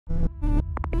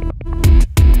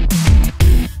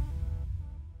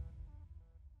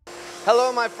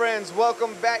Hello my friends,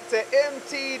 welcome back to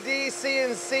MTD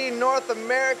CNC North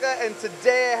America, and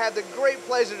today I have the great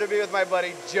pleasure to be with my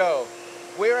buddy Joe.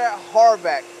 We're at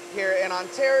Harbeck here in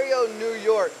Ontario, New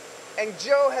York, and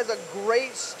Joe has a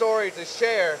great story to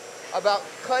share about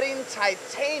cutting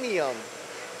titanium.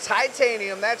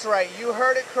 Titanium, that's right, you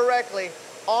heard it correctly,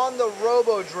 on the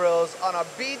ROBODRILLs on a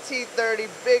BT30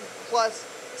 Big Plus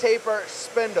taper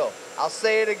spindle. I'll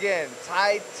say it again,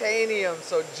 titanium.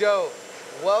 So Joe,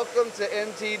 welcome to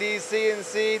MTD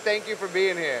CNC. Thank you for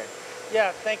being here.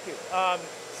 Yeah, thank you.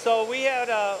 So we had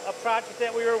a project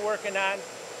that we were working on,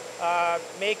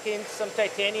 making some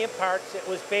titanium parts. It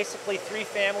was basically 3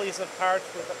 families of parts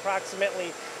with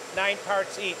approximately 9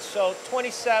 parts each. So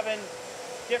 27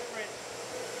 different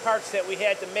parts that we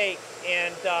had to make,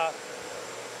 and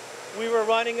we were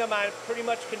running them on pretty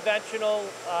much conventional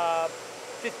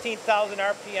 15,000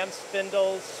 RPM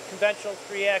spindles, conventional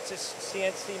 3-axis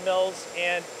CNC mills,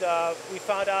 and we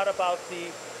found out about the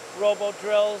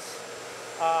ROBODRILLs.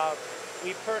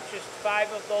 We purchased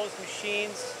 5 of those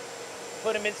machines,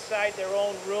 put them inside their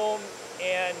own room,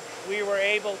 and we were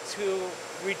able to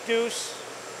reduce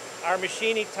our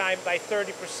machining time by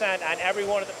 30% on every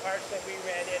one of the parts that we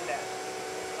ran in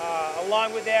there.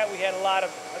 Along with that, we had a lot of,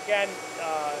 again,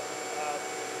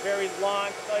 very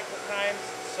long cycle times.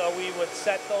 So we would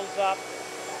set those up,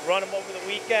 run them over the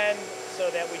weekend so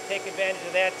that we take advantage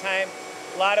of that time.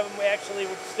 A lot of them actually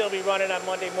would still be running on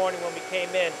Monday morning when we came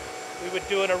in. We would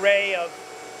do an array of,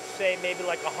 say, maybe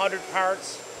like 100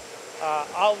 parts.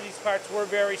 All of these parts were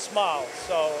very small,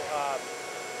 so,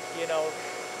 you know,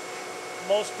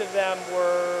 most of them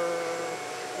were,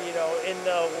 you know, in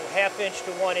the ½ inch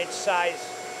to 1 inch size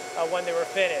when they were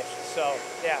finished. So,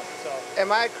 yeah. So.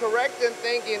 Am I correct in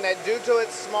thinking that due to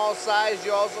its small size,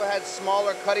 you also had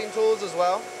smaller cutting tools as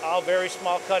well? All very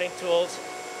small cutting tools,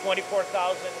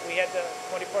 24,000. We had the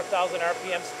 24,000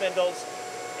 RPM spindles,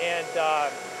 and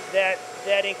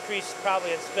that increased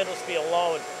probably in spindle speed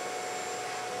alone.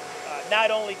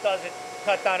 Not only does it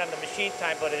cut down on the machine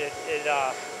time, but it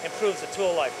improves the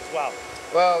tool life as well.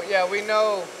 Well, yeah, we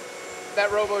know that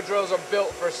ROBODRILLs are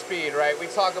built for speed, right? We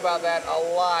talk about that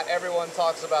a lot. Everyone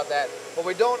talks about that. But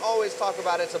we don't always talk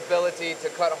about its ability to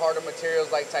cut harder materials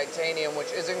like titanium,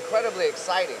 which is incredibly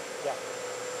exciting. Yeah.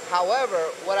 However,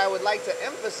 what I would like to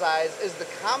emphasize is the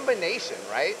combination,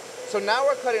 right? So now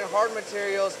we're cutting hard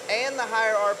materials, and the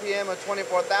higher RPM of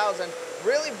 24,000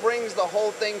 really brings the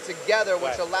whole thing together,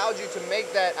 which allowed you to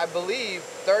make that, I believe,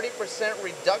 30%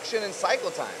 reduction in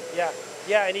cycle time. Yeah,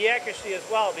 yeah, and the accuracy as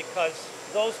well, because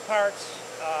those parts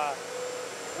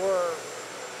were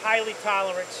highly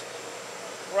tolerant.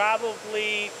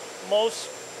 Probably most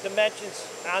dimensions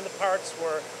on the parts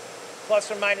were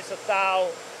plus or minus a thou,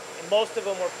 and most of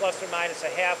them were plus or minus a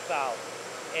 ½ thou.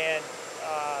 And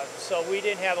so we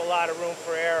didn't have a lot of room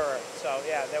for error. So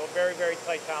yeah, they were very, very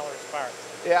tight tolerance parts.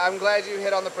 Yeah, I'm glad you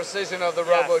hit on the precision of the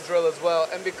ROBODRILL as well.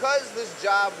 And because this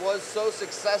job was so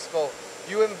successful,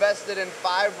 you invested in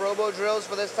 5 ROBODRILLs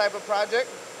for this type of project?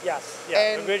 Yes, yeah,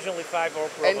 and originally 5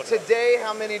 ROBODRILLs. And today,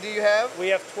 how many do you have? We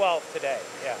have 12 today,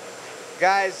 yeah.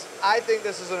 Guys, I think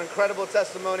this is an incredible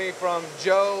testimony from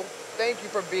Joe. Thank you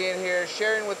for being here,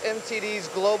 sharing with MTD's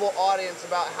global audience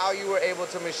about how you were able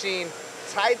to machine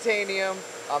titanium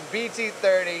on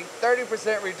BT30,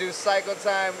 30% reduced cycle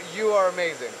time. You are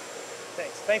amazing.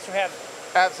 Thanks for having me.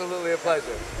 Absolutely a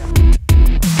pleasure.